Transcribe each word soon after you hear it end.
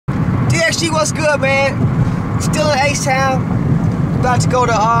TXG, what's good, man? Still in H-Town. About to go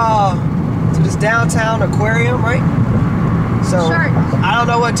to this downtown aquarium, right? So Sharks. I don't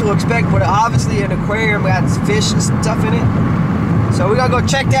know what to expect, but obviously an aquarium got fish and stuff in it. So we're gonna go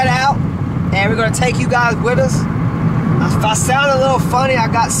check that out, and we're gonna take you guys with us. If I sound a little funny, I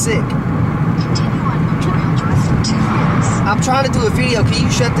got sick. Continue on Memorial Drive for 2 minutes. I'm trying to do a video. Can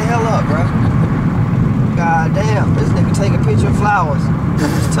you shut the hell up, bro? God damn, this nigga taking a picture of flowers.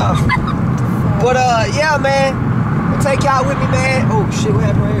 It's tough. But yeah, man. I'll take y'all with me, man. Oh shit, what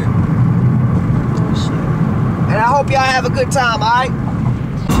happened right here? Oh shit. And I hope y'all have a good time, alright?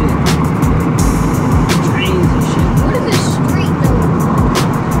 Shit. Trains and shit. Look at this street though.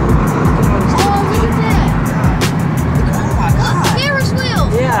 Oh, look at that. Oh my god. Ferris wheel.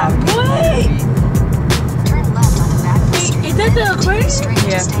 Yeah. What? Turn left on Bagby Street. Is that the aquarium? Straight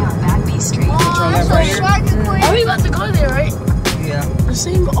to stay on Bagby Street. Oh, that's a shark aquarium. Are we about to go there, right? Yeah. The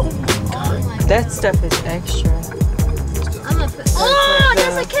same. Oh my god. That stuff is extra. I'm gonna put. Oh,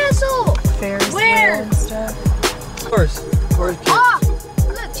 there's a castle. Ferris Where? wheel and stuff. Of course. Oh,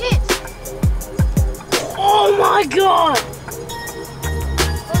 look, Chance. Oh my god.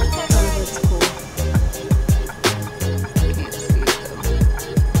 That's cool. Can't see it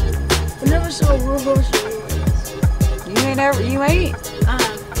I never saw a real horse. though. You ain't?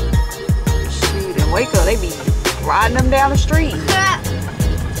 Shoot, in Waco, they be riding them down the street.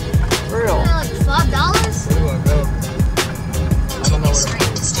 Real. Like $5. Where do I go? I don't know Continue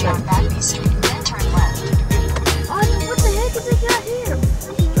straight to stay on Bagby Street, then turn left. Oh, what the heck is it got here?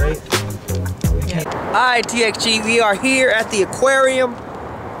 Straight. Alright, TXG, we are here at the aquarium.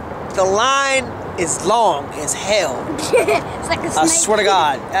 The line is long as hell. It's like a snake. I swear to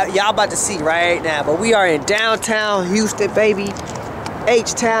God. Y'all about to see right now. But we are in downtown Houston, baby.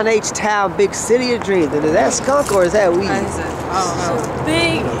 H-Town, big city of dreams. And is that skunk or is that weed? Oh,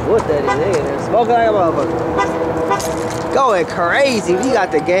 Big. What that is? Hey, they're smoking like a motherfucker. Going crazy. We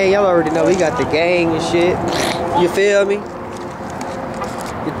got the gang. Y'all already know we got the gang and shit. You feel me?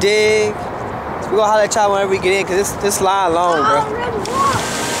 You dig? So we gonna holler at y'all whenever we get in, cause this line long, bro. Red walk.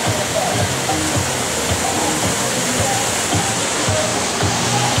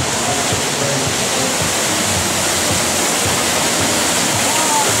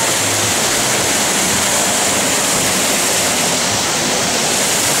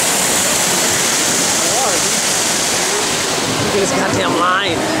 Look at this goddamn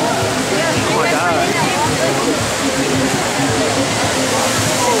line. Oh my god.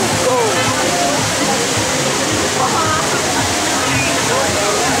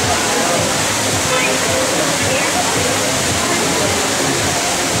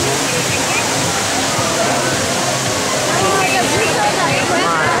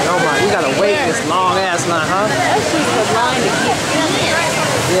 Oh my, you gotta wait this long ass line, huh? that's just a line to get in.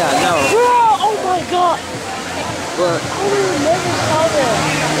 Yeah, I know. Bro, oh my god. But I would never saw that.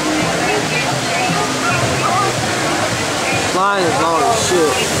 line is long as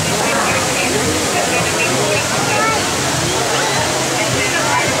shit.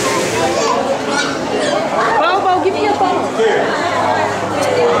 Bobo, give me a bone.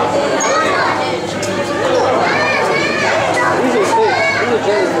 These are fish. These are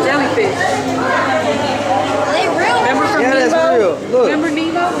jellyfish. Jellyfish. Are they real? Remember from Yeah, Nemo? that's real. Look. Remember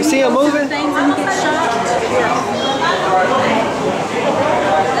Nemo? You see him moving? Things and he gets shot?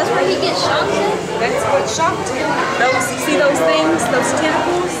 That's where he gets shot at? That's what shocked him. Those, you see those things? Those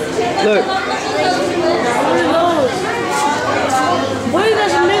tentacles? Look. What is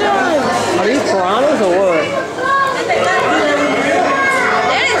that middle? Are these piranhas or what?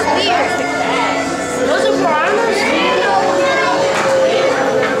 That is weird. Those are piranhas?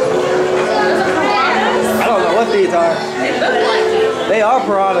 I don't know what these are. They are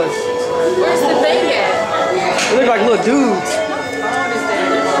piranhas. Where's the thing at? They look like little dudes.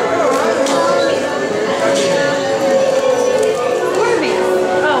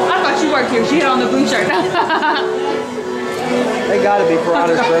 Oh, I thought you worked here. She had on the blue shirt. They gotta be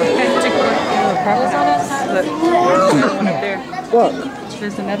piranhas, bro. What?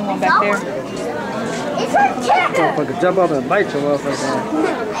 There's another one back there. It's a cat. Motherfucker, jump up and bite your motherfucker.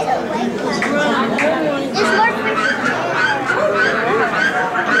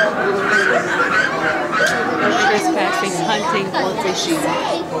 It's more Trespassing, hunting, or fishing.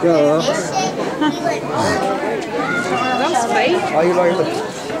 Yeah. Those fake? Oh, you like look.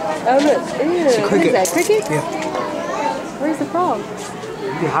 Oh, look. Ew. What cricket. is that? Cricket? Yeah. Where's the frog?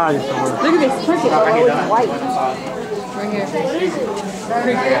 You hiding somewhere. Look at this cricket. Oh, it's white. Right here.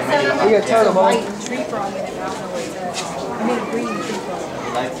 You gotta turn them on. Tree frog in it. I need a green tree frog.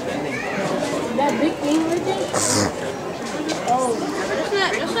 That big thing right there? Oh.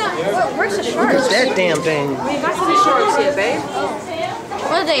 Where's the What is sharks? that damn thing? We ain't got any sharks yet, babe.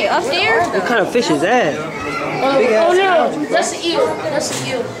 What are they, upstairs? What kind of fish is that? Big Oh ass. no, that's an eel. That's an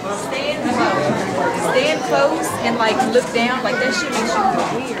eel. Stand close and like look down, like that shit makes you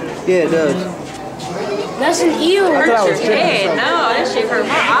look weird. Yeah, it does. That's an eel. I thought I was Your tripping. head, no, that shit hurt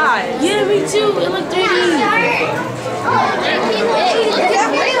my eyes. Yeah, me too. It looked 3D.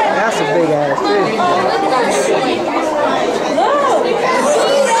 That's a big ass fish.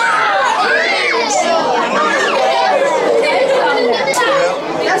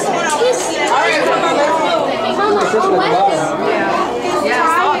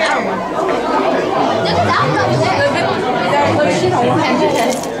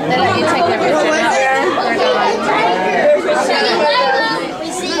 They let you take their picture.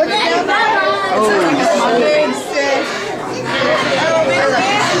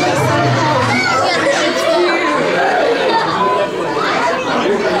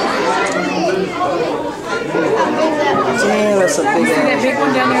 Damn, that's a big ass. That big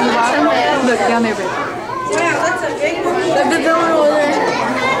one down there in the bottom? Look down there, baby. The one over there.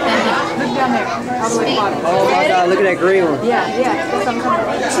 Look down there, all the way to the bottom. Oh my god, look at that green one. Yeah, yeah. That's what I'm talking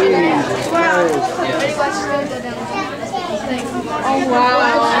about. Oh,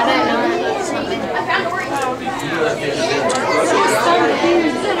 wow.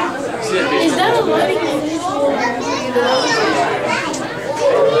 Is that a light?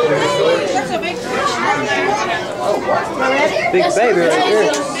 Big baby right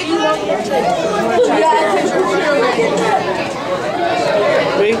there.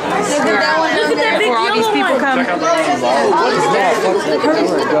 Me? Look at that big Before all these yellow people one. come.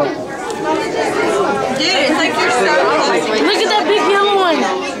 Look at that big yellow one.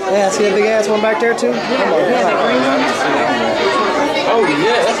 Yeah, see that big ass one back there too? Oh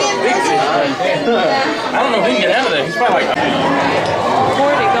yeah, that's a big fish. I don't know if he can get out of there. He's probably like.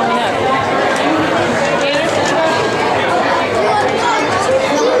 Record it going up.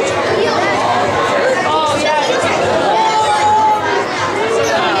 Oh, yeah.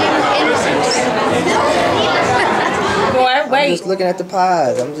 Boy, I'm wait. just looking at the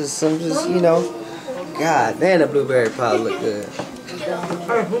pies. I'm just, you know. God, man, the blueberry pie look good.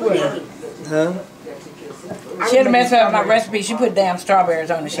 Huh? She had to mess up my recipe. She put damn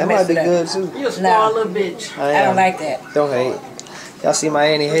strawberries on it. She That might messed be it up. good too. You a small little bitch. I don't like that. Don't hate. Y'all see my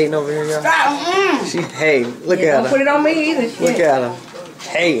Annie hating over here, y'all? She hating. Look at Don't her. put it on me either. Shit. Look at her.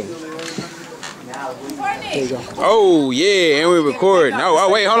 Hating. There you go. Oh yeah, and we recording. Oh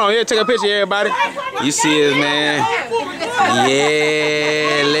wait, hold on. Here, take a picture, everybody. You see us, man?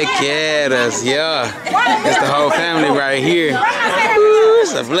 Yeah, look at us. Yeah, that's the whole family right here. Ooh,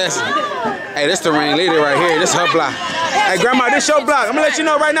 it's a blessing. Hey, this the ringleader right here. This her block. Hey, Grandma, this your block. I'm gonna let you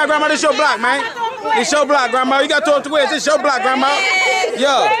know right now, Grandma. This your block, man. This your block, Grandma. You got to talk to West. This your block, Grandma.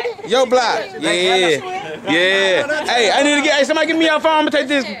 Yo, your block. Yeah. Yeah. Hey, I need to get. Hey, somebody give me your phone. I'm gonna take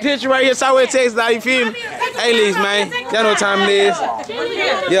this picture right here. Southwest Texas. How you feel me? Hey, Lise, man. Y'all know what time it is.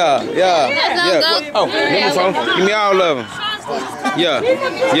 Yeah. Oh, give me your phone. Give me all of them. Yeah.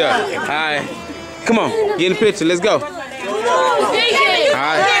 All right. Come on. Get in the picture. Let's go. All right.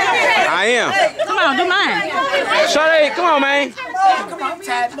 I am. Come on, do mine. Shawty, come on, man.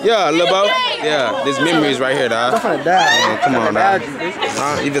 Yeah, Lil Bo. Yeah, this memories right here, dog. I'm gonna die. Yeah, come on, dog.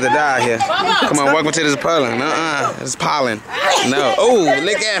 You better die here. Come on, welcome to this pollen. It's pollen. No. Oh,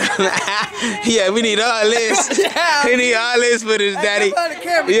 look at him. Yeah, we need all this. We need all this for this, daddy.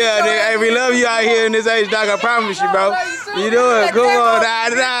 Yeah, nigga, hey, we love you out here in this age, dog. I promise you, bro. You do it. Come on,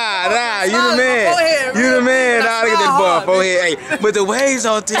 nah. You the man. You the man, dog. Look at that boy forehead. Hey, but the waves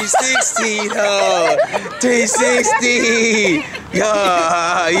on 360, though. 360. Yeah. All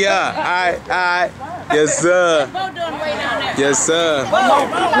right. Yes, sir. Yes, sir.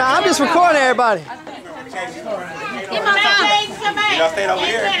 Nah, I'm just recording everybody.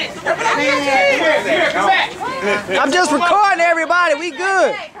 I'm just recording everybody. We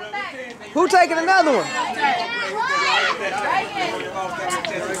good. Who taking another one?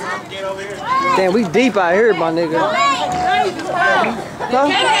 Damn, we deep out here, my nigga. Huh?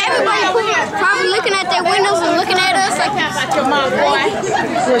 Everybody probably looking at their windows and looking at us like, come on, boy.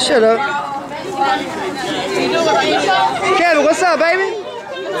 Yeah, shut up. Kevin, what's up, baby?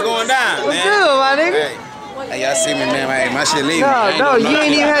 What's going down, What's man? good, my nigga? Hey, y'all see me, man. Hey, my shit leaving. No, you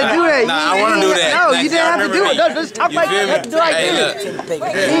ain't even had to do that. Nah, I want to do that. No, you didn't have to do it. No, just talk like feel me? that. Do like Hey, this. look. You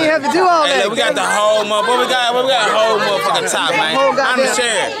didn't have to do all Hey, that. look, we got the whole motherfucker. We got a whole motherfucking top, man. Whole I'm the goddamn-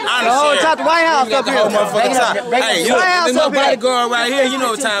 sheriff. I'm The the whole sheriff. top, the White House We got up the here. whole motherfucking top. Hey, you White House this my up here. bodyguard right here. You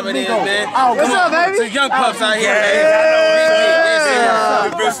know what time it is, man. What's up, baby? Some young pups out here, man.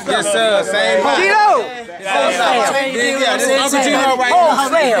 Yes, sir. Same body. Tito! Yeah, this is Uncle Gino right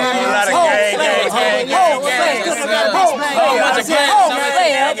now.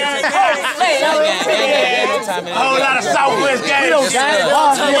 A whole lot of Southwest games.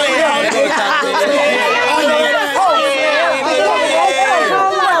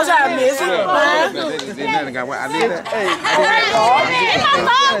 I did that.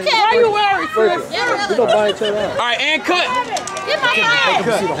 Why you worried, Chris? We gonna buy each other out. All right, and cut.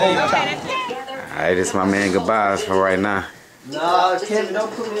 All right, this is my man goodbyes for right now. Nah, Kevin,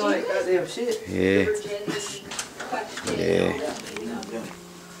 don't put me on that goddamn shit. Yeah. Yeah.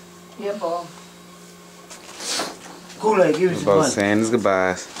 Yeah, Paul. Kool-Aid, give me some Both money. saying his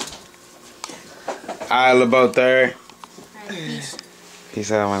goodbyes. All about third.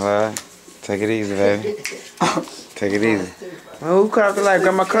 Peace out, my love. Take it easy, baby. Take it easy. Well, who cut off the light?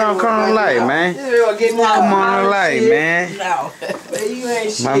 Grandma, come on the light, man. Come on the light, man.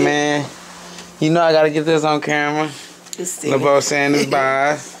 My man. You know I gotta get this on camera. LeBeau saying his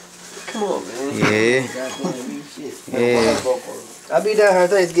byes. Come on, man. Yeah. Yeah. I'll be down here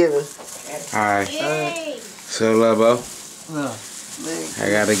Thanksgiving. Alright. So LeBeau, I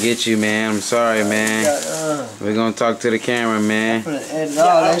gotta get you, man. I'm sorry, man. We're gonna talk to the camera, man. Edit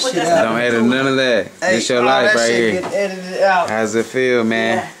all that shit out. Don't edit none of that. This your life right here. Get edited out. How's it feel,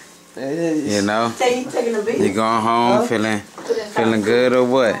 man? You know? You going home feeling good or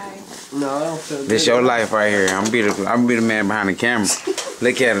what? No, I don't feel good. This your life right here. I'm be the man behind the camera.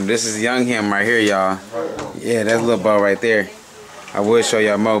 Look at him. This is young him right here, y'all. Yeah, that's LeBeau right there. I would show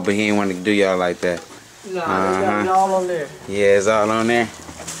y'all more, but he didn't want to do y'all like that. Nah, they got it all on there. Yeah, it's all on there.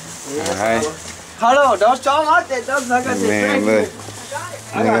 Alright. Hold on, don't y'all like that. I got that. Man, look.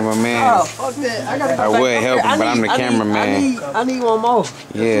 Look at my man. Oh, fuck that. I would help him, but I'm the cameraman. I need one more.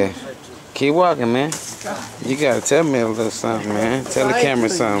 Yeah. Keep walking, man. You gotta tell me a little something, man. Tell the camera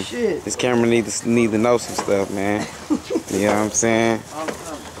something. This camera need to know some stuff, man. You know what I'm saying?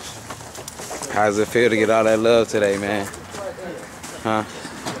 How's it feel to get all that love today, man? Huh?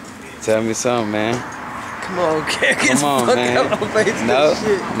 Tell me something, man. Come on, Ken. Come on, man. No.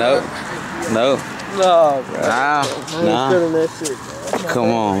 No, bro. Nah. Feeling that shit. Come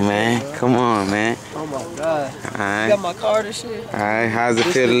on, man. Come on, man. Oh my God. All right. You got my card and shit? All right. How's it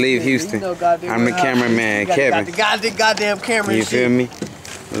feel to leave Houston? I'm the cameraman, Kevin. Got the goddamn camera. You feel me?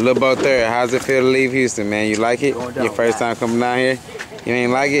 LeBeau third. How's it feel to leave Houston, man? You like it? Your first time coming down here? You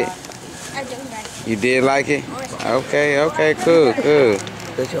ain't like it? I do like it. You did like it? Okay, cool.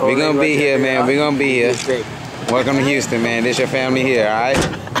 We gonna be here, man. We gonna be here. Welcome to Houston, man. This your family here, alright?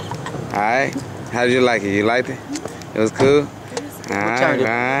 Alright? How did you like it? You liked it? It was cool?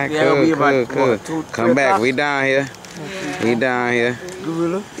 Alright, cool. Come back. We down here. We down here.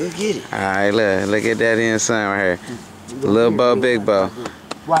 Gorilla, go get it. Alright, look at Daddy and son right here. Little Beau, Big Beau.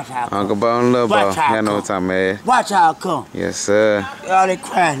 Watch how I come. Uncle Beau and Lil Beau. Watch how I Y'all know what come. I'm talking about. Watch how I come. Yes, sir. All that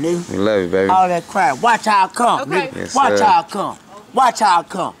crying, nigga. We love you, baby. All that crying. Watch how I come, nigga. Yes, Watch sir. how I come. Watch how I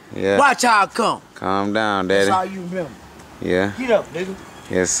come. Yeah. Watch how I come. Calm down, That's all Daddy. you remember. Yeah. Get up, nigga.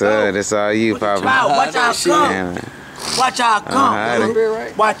 Yes, sir. This all you, Papa. Watch how I come. Man. Watch how I come. Alrighty.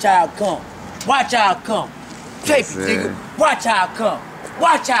 nigga. Watch how I come. Watch how I come. Tape it, Yes, sir. nigga. Watch how I come.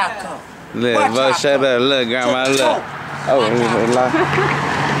 Watch how I come. Look, Watch Beau, how I shut come. up. Look, Grandma, look. Oh,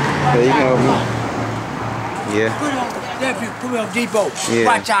 there you go. Yeah. Put it on, nephew, put me on Depot. Yeah.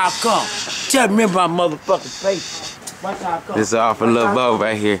 Watch how I come. Just remember my motherfucking face. Watch how I come. This is all for Lil Beau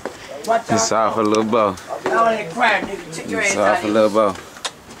right here. Watch how This is all for Lil Beau. all that crying, nigga. Take your This ass is all out for here. Lil Beau.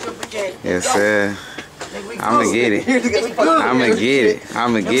 Triple J. Yes, sir. I'ma get it. I'ma get it.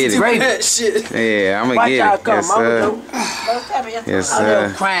 I'ma get it. Shit. Yeah, I'ma Watch get how I it. come. Yes, Mama sir. do. Yes, I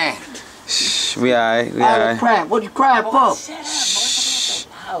love sir. crying. Shh, we alright. We All that alright. crying. What you crying for?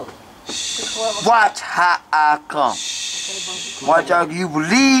 Watch how I come. Watch how you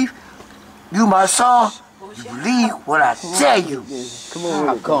believe. You my son. You believe what I tell you. Come on,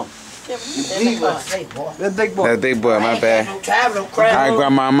 I come. You believe what I say, boy. That big boy. That's big boy, my bad. No time, no All crying. right,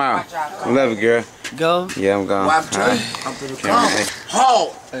 Grandma, I'm out. Love you, girl. Go. Yeah, I'm gone. Well, All I'm telling you, right. I'm finna Okay, come. hey.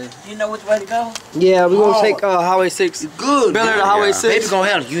 Home. You know which way to go? Yeah, we're gonna take Highway 6. Good. Bel Air to man. Highway Yeah. 6. Baby gonna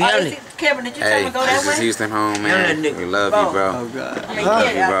handle it. You handle it. Kevin, did you Hey, tell me to go that this is way? Houston home, Yeah, man. that nigga. We love you, bro. Oh, God. I mean, Huh?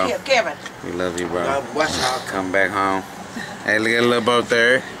 yeah, Bro. Kevin. We love you, bro. Watch how I come. Come back home. Hey, look at Lil Beau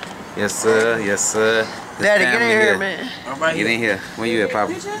there. Yes, sir. Yes, sir. This Daddy, get in family here, man. I'm right Get here. in here. Where you at,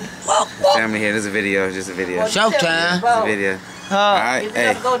 Papa? Family here. This is a video. Just a video. Just Showtime. a video. All right.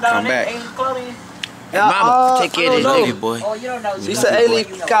 Hey, come back. Mama, take care of this nigga, boy. Oh, you don't know. She said, "Hey,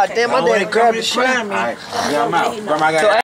 God damn, my daddy grabbed the shit." All right. Yeah, I'm out. Grandma got